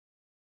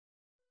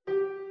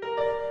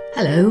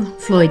Hello,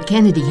 Floyd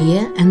Kennedy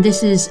here, and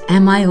this is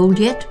Am I Old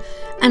Yet?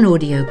 An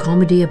audio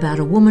comedy about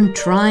a woman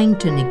trying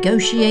to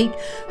negotiate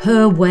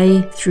her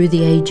way through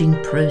the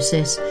ageing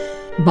process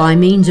by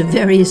means of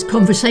various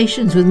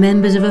conversations with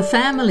members of her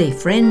family,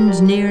 friends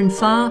near and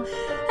far,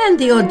 and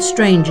the odd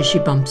stranger she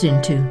bumps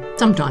into,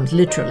 sometimes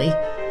literally,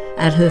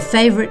 at her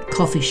favourite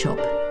coffee shop.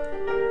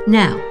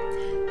 Now,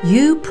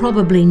 you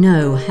probably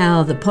know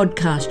how the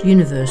podcast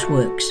universe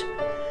works.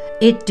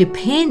 It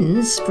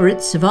depends for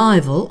its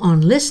survival on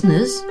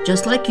listeners,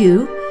 just like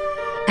you,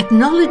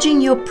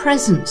 acknowledging your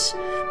presence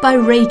by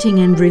rating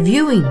and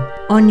reviewing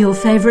on your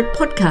favourite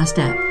podcast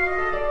app.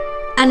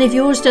 And if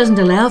yours doesn't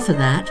allow for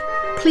that,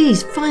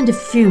 please find a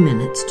few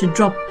minutes to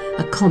drop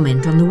a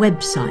comment on the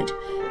website,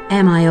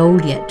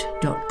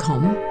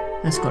 amioldYet.com,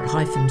 that's got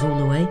hyphens all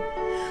the way,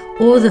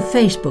 or the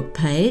Facebook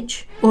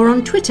page, or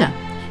on Twitter.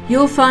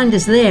 You'll find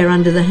us there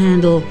under the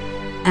handle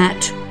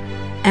at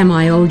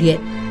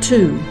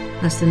amioldYet2.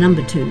 That's the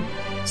number 2.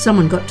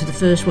 Someone got to the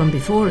first one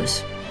before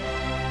us.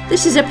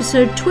 This is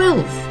episode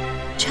 12,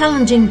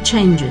 Challenging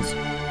Changes,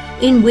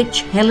 in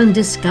which Helen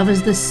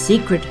discovers the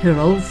secret her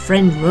old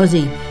friend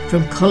Rosie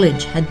from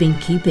college had been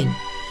keeping.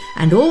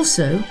 And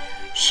also,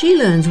 she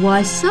learns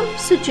why some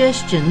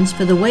suggestions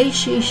for the way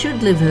she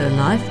should live her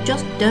life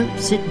just don't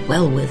sit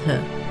well with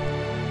her.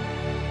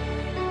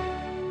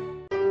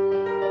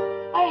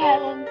 Hi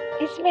Helen,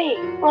 it's me,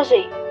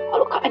 Rosie. Oh,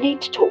 look, I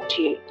need to talk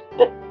to you,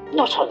 but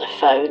not on the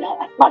phone.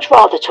 I'd much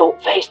rather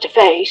talk face to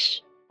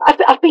face.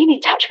 I've been in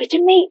touch with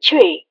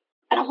Dimitri,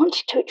 and I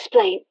wanted to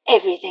explain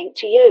everything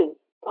to you.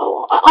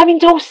 Oh, I'm in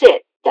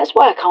Dorset. That's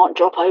why I can't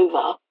drop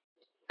over.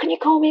 Can you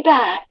call me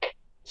back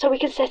so we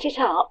can set it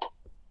up?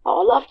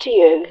 Oh, love to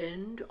you.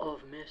 End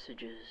of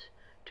messages.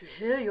 To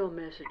hear your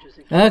messages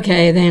again.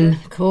 Okay then,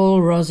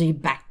 call Rosie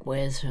back.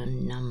 Where's her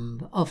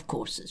number? Of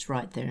course, it's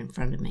right there in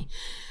front of me.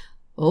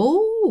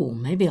 Oh,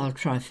 maybe I'll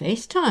try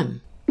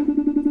FaceTime.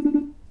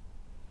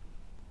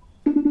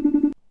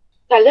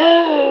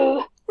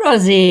 Hello?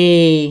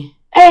 Rosie!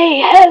 Hey,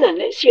 Helen,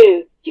 it's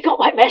you. You got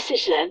my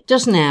message then?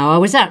 Just now, I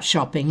was out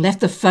shopping, left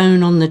the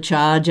phone on the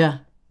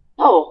charger.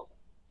 Oh,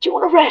 do you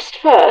want to rest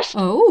first?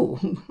 Oh,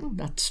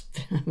 that's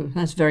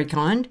very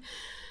kind.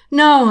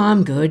 No,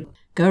 I'm good.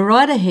 Go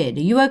right ahead.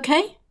 Are you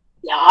okay?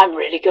 No, I'm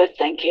really good,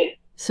 thank you.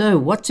 So,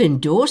 what's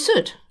in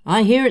Dorset?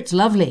 I hear it's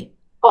lovely.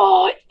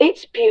 Oh,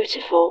 it's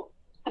beautiful.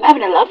 I'm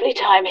having a lovely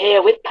time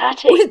here with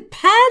Patty. With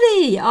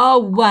Patty? Oh,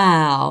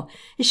 wow.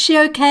 Is she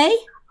okay?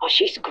 Oh,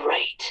 she's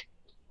great.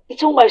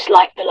 It's almost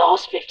like the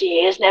last 50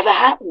 years never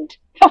happened.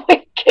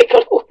 We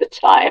giggle all the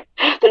time.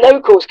 The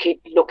locals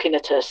keep looking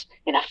at us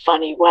in a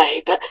funny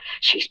way, but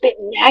she's been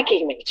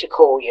nagging me to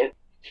call you,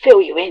 fill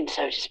you in,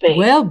 so to speak.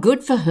 Well,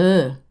 good for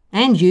her.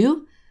 And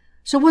you.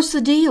 So what's the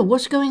deal?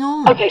 What's going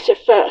on? Okay, so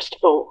first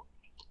of all,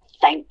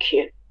 thank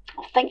you.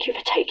 Oh, thank you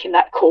for taking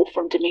that call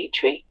from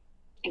Dimitri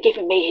and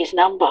giving me his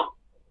number.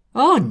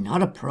 Oh,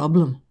 not a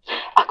problem.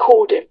 I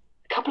called him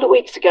a couple of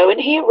weeks ago and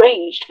he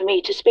arranged for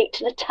me to speak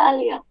to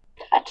Natalia.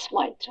 That's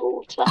my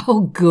daughter.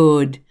 Oh,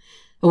 good.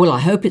 Well, I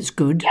hope it's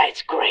good. Yeah,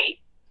 it's great.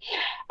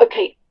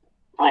 Okay,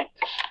 right.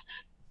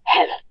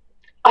 Helen,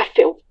 I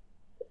feel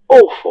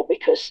awful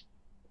because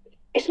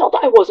it's not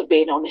that I wasn't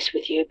being honest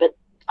with you, but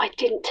I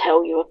didn't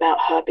tell you about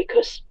her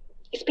because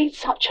it's been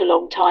such a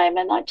long time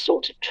and I'd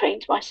sort of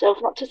trained myself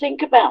not to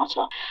think about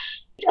her.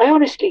 I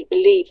honestly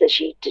believe that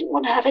she didn't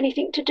want to have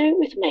anything to do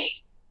with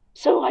me.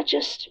 So I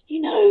just,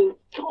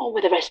 got on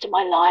with the rest of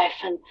my life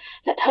and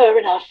let her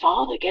and her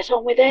father get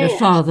on with theirs. Her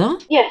father?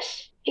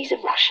 Yes, he's a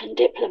Russian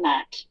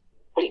diplomat.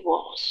 Well, he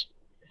was.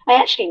 I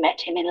actually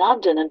met him in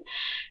London and,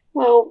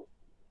 well,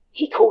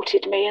 he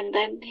courted me and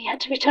then he had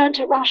to return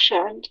to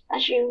Russia. And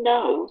as you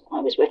know,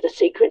 I was with the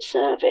Secret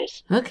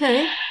Service.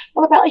 Okay.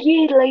 Well, about a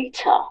year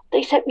later,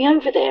 they sent me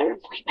over there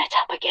and we met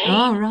up again.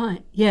 Oh,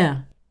 right.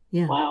 Yeah.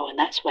 Well, and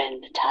that's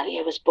when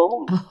Natalia was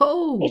born.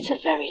 Oh. It's a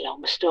very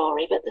long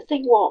story, but the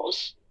thing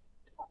was,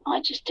 I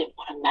just didn't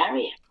want to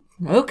marry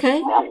him.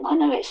 Okay. Well, I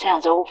know it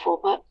sounds awful,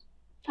 but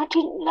I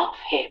didn't love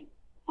him.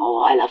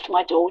 Oh, I loved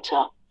my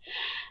daughter.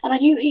 And I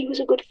knew he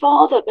was a good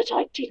father, but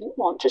I didn't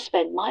want to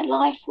spend my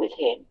life with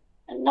him,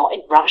 and not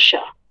in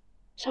Russia.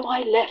 So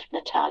I left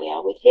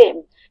Natalia with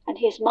him and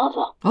his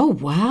mother. Oh,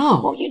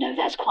 wow. Well,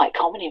 that's quite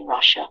common in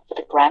Russia for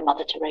the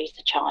grandmother to raise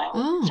the child.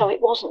 Oh. So it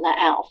wasn't that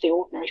out of the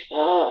ordinary for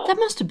her. That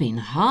must have been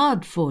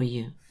hard for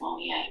you. Oh,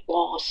 yeah, it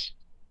was.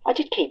 I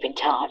did keep in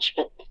touch,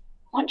 but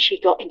once she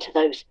got into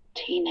those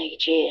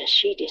teenage years,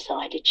 she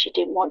decided she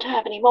didn't want to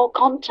have any more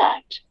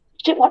contact.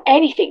 She didn't want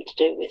anything to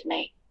do with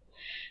me.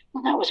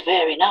 Well, that was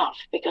fair enough,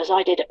 because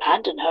I did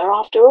abandon her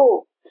after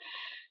all.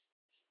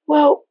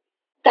 Well,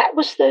 that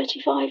was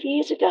 35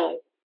 years ago.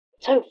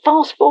 So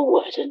fast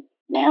forward, and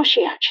now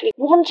she actually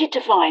wanted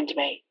to find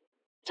me.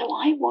 So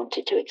I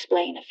wanted to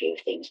explain a few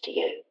things to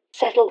you.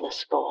 Settle the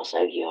score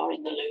so you're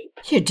in the loop.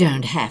 You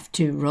don't have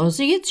to,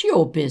 Rosie. It's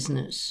your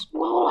business.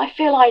 Well, I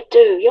feel I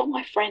do. You're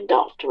my friend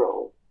after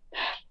all.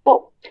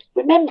 Well,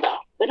 remember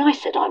when I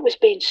said I was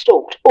being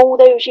stalked all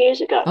those years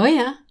ago? Oh,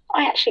 yeah.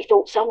 I actually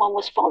thought someone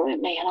was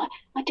following me, and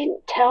I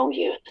didn't tell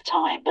you at the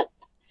time, but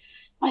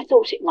I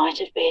thought it might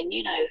have been,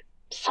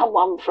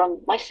 someone from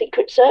my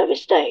Secret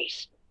Service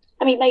days.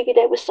 I mean, maybe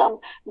there was some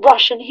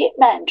Russian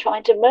hitman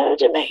trying to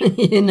murder me.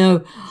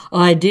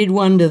 I did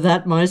wonder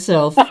that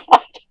myself.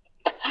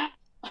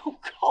 Oh,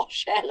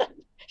 gosh,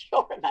 Ellen,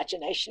 your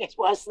imagination is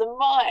worse than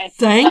mine.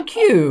 Thank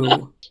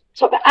you.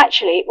 But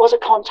actually, it was a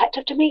contact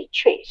of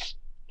Dimitri's.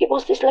 It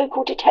was this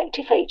local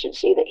detective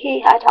agency that he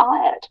had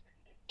hired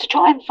to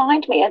try and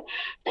find me, and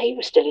they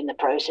were still in the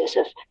process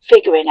of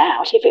figuring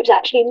out if it was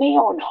actually me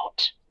or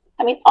not.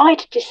 I mean,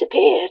 I'd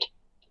disappeared.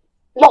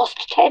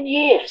 Lost 10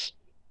 years.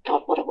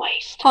 God, what a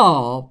waste.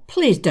 Oh,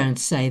 please don't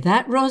say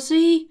that,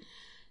 Rosie.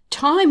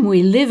 Time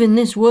we live in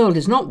this world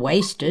is not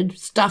wasted.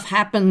 Stuff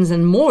happens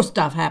and more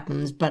stuff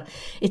happens, but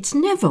it's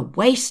never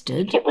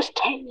wasted. It was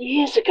 10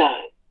 years ago.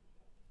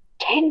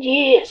 10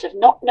 years of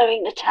not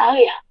knowing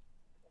Natalia.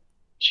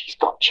 She's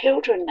got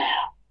children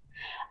now.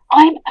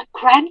 I'm a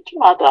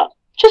grandmother,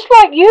 just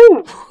like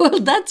you. Well,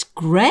 that's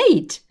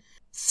great.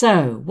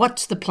 So,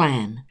 what's the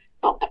plan?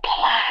 But the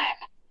plan,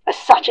 as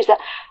such, is that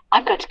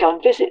I'm going to go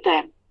and visit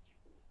them.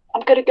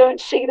 I'm going to go and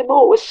see them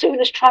all as soon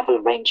as travel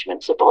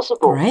arrangements are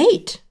possible.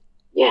 Great.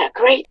 Yeah,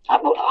 great.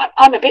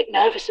 I'm a bit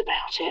nervous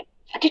about it.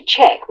 I did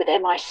check with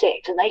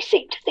MI6 and they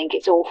seem to think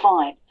it's all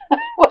fine.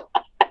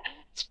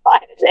 As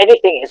fine as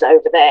anything is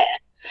over there.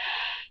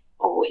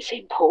 Oh, it's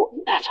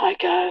important that I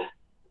go.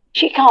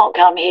 She can't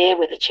come here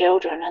with the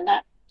children and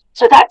that.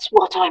 So that's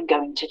what I'm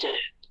going to do.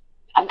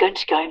 I'm going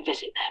to go and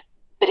visit them.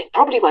 But it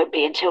probably won't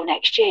be until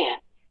next year.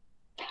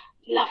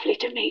 Lovely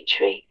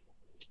Dimitri.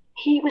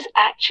 He was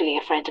actually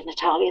a friend of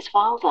Natalia's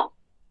father.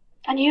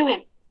 I knew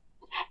him.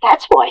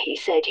 That's why he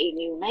said he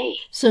knew me.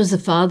 So is the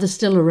father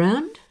still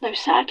around? No,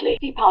 sadly.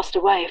 He passed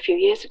away a few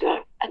years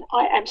ago. And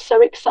I am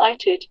so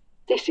excited.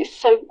 This is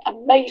so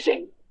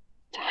amazing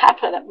to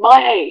happen at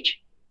my age.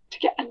 To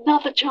get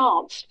another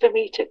chance for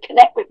me to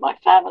connect with my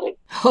family.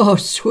 Oh,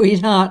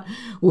 sweetheart,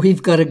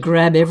 we've got to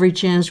grab every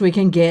chance we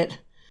can get.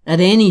 At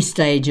any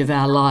stage of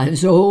our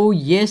lives. Oh,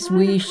 yes,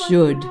 we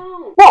should.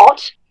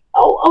 What?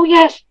 Oh,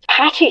 yes,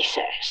 Patty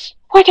says.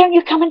 Why don't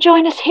you come and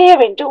join us here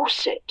in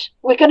Dorset?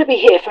 We're going to be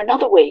here for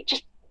another week.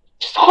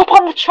 Just hop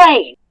on the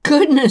train.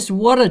 Goodness,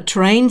 what are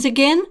trains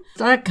again?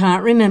 I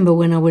can't remember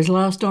when I was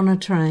last on a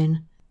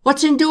train.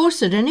 What's in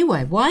Dorset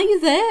anyway? Why are you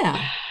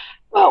there?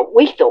 Well,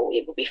 we thought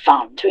it would be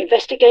fun to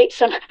investigate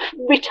some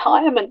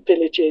retirement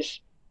villages.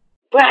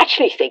 We're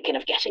actually thinking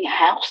of getting a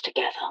house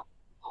together.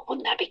 Oh,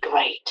 wouldn't that be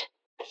great?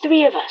 The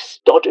three of us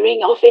doddering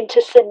off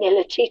into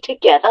senility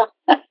together.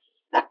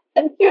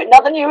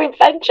 Another new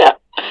adventure.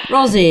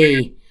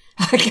 Rosie,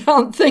 I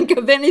can't think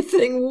of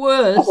anything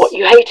worse. Oh, what,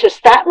 you hate us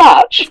that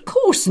much? Of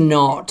course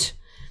not.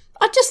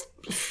 I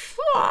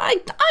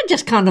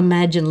just can't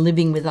imagine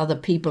living with other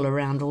people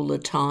around all the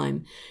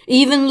time.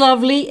 Even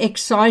lovely,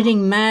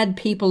 exciting, mad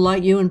people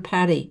like you and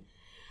Patty.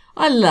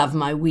 I love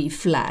my wee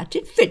flat.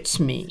 It fits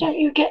me. Don't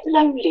you get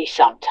lonely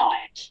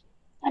sometimes?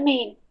 I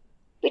mean,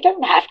 we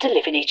don't have to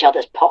live in each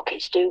other's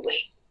pockets, do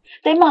we?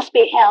 There must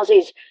be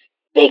houses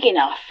big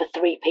enough for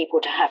three people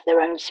to have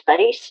their own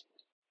space.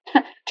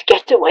 To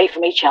get away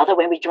from each other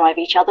when we drive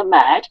each other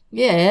mad.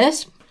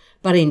 Yes,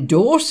 but in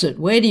Dorset,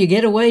 where do you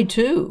get away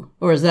to?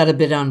 Or is that a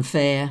bit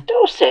unfair?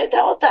 Dorset,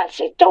 oh, that's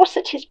it.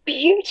 Dorset is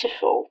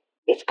beautiful.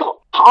 It's got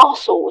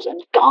castles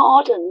and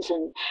gardens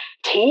and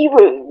tea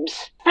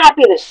rooms.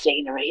 Fabulous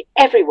scenery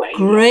everywhere.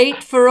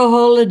 Great for a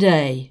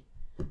holiday.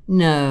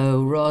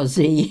 No,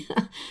 Rosie.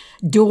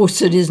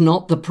 Dorset is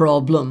not the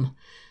problem.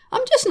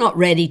 I'm just not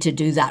ready to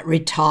do that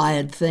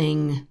retired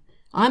thing.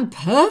 I'm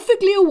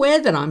perfectly aware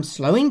that I'm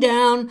slowing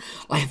down.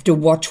 I have to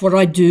watch what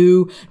I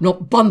do,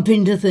 not bump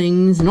into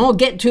things, not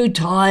get too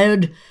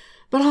tired.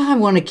 But I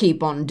want to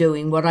keep on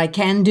doing what I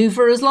can do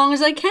for as long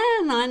as I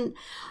can.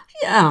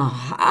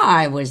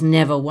 I was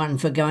never one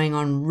for going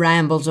on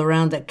rambles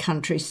around the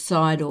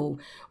countryside or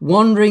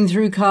wandering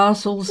through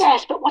castles.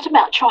 Yes, but what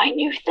about trying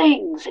new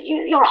things?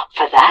 You're up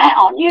for that,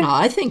 aren't you?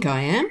 I think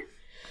I am.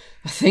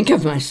 I think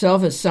of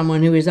myself as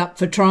someone who is up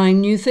for trying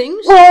new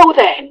things. Well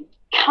then,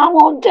 come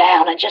on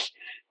down and just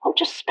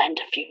spend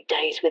a few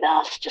days with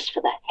us, just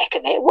for the heck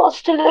of it.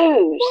 What's to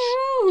lose?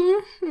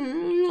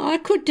 Well, I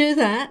could do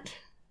that.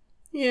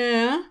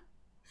 Yeah.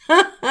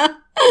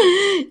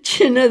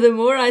 Do you know, the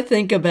more I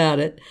think about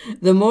it,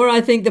 the more I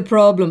think the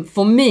problem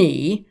for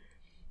me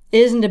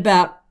isn't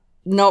about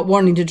not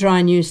wanting to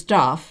try new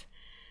stuff.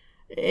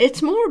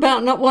 It's more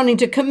about not wanting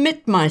to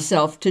commit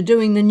myself to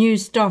doing the new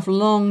stuff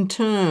long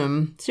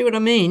term. See what I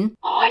mean?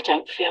 Oh, I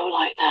don't feel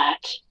like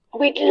that.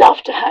 We'd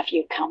love to have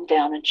you come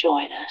down and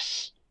join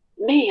us.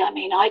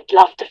 I'd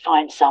love to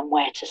find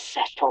somewhere to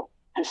settle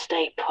and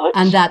stay put.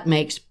 And that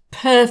makes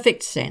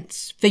perfect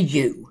sense for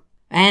you.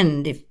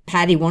 And if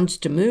Patty wants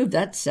to move,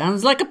 that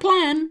sounds like a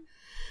plan.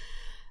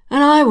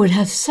 And I would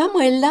have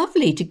somewhere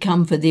lovely to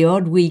come for the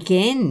odd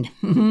weekend.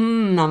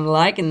 I'm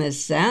liking the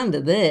sound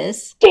of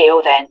this.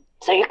 Deal then.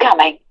 So you're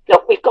coming.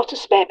 Look, we've got a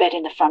spare bed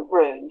in the front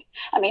room.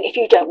 If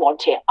you don't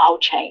want it, I'll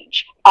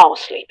change. I'll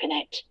sleep in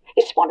it.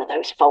 It's one of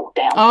those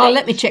fold-down things.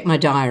 Let me check my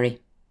diary.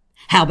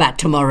 How about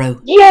tomorrow?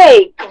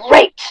 Yay,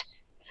 great!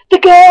 The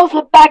girls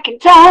are back in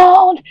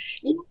town.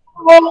 Yay.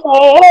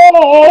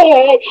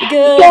 The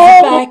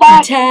girls are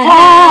back in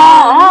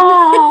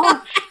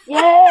town.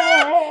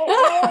 Yay.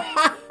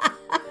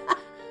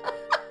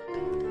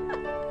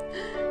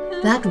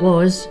 That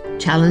was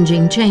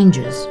Challenging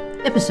Changes,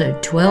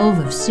 episode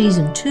 12 of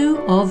season 2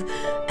 of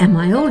Am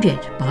I Old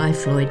Yet by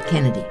Floyd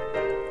Kennedy.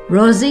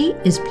 Rosie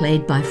is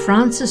played by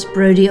Frances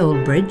Brodie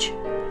Oldbridge.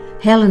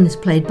 Helen is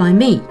played by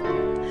me.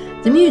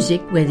 The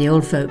music, Where the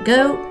Old Folk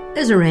Go,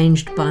 is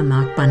arranged by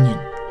Mark Bunyan.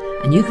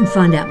 And you can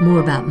find out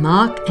more about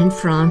Mark and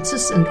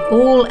Frances and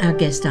all our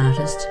guest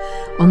artists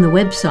on the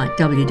website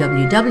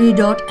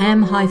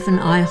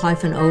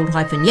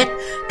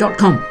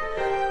www.am-i-old-yet.com.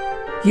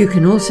 You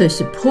can also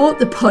support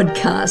the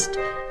podcast,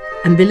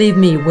 and believe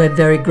me, we're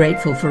very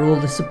grateful for all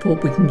the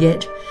support we can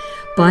get,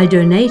 by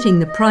donating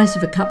the price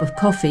of a cup of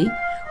coffee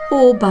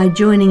or by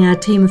joining our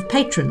team of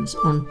patrons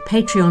on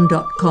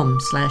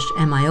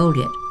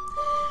patreon.com/amioldYet.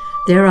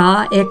 There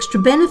are extra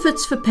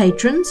benefits for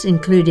patrons,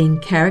 including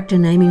character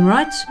naming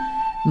rights,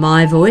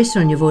 my voice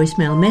on your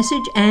voicemail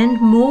message, and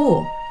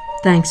more.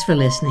 Thanks for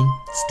listening.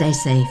 Stay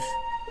safe.